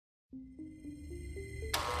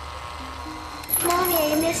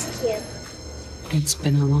missed you. It's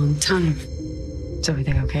been a long time. Is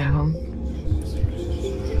everything okay at home?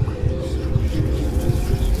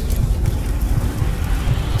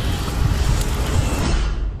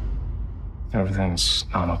 Everything's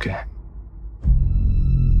not okay.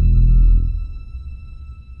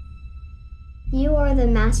 You are the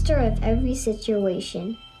master of every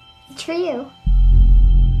situation. It's for you.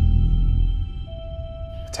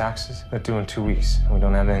 Taxes? They're due in 2 weeks, and we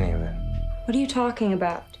don't have any of it. What are you talking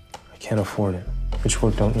about? I can't afford it. Which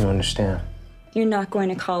work don't you understand? You're not going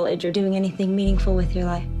to college or doing anything meaningful with your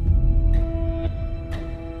life.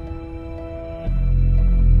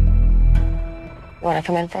 Want to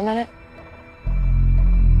come in for a minute?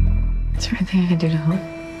 Is there anything I can do to help?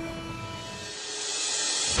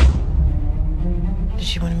 Did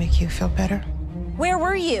she want to make you feel better? Where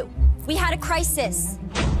were you? We had a crisis.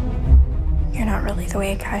 You're not really the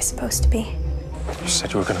way a guy's supposed to be. You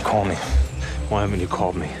said you were gonna call me. Why haven't you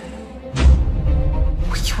called me?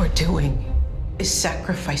 What you are doing is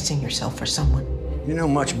sacrificing yourself for someone. You know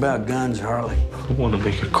much about guns, Harley? I want to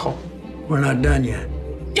make a call. We're not done yet.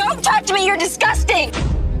 Don't talk to me, you're disgusting!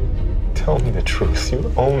 Tell me the truth.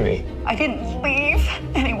 You owe me. I didn't leave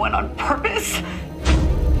anyone on purpose.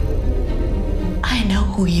 I know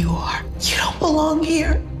who you are. You don't belong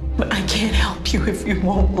here. But I can't help you if you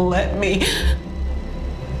won't let me.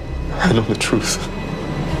 I know the truth.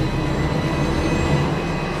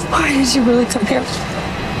 Why did you really come here?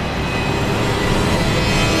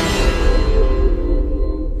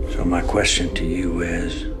 So my question to you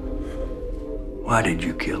is, why did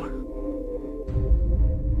you kill her?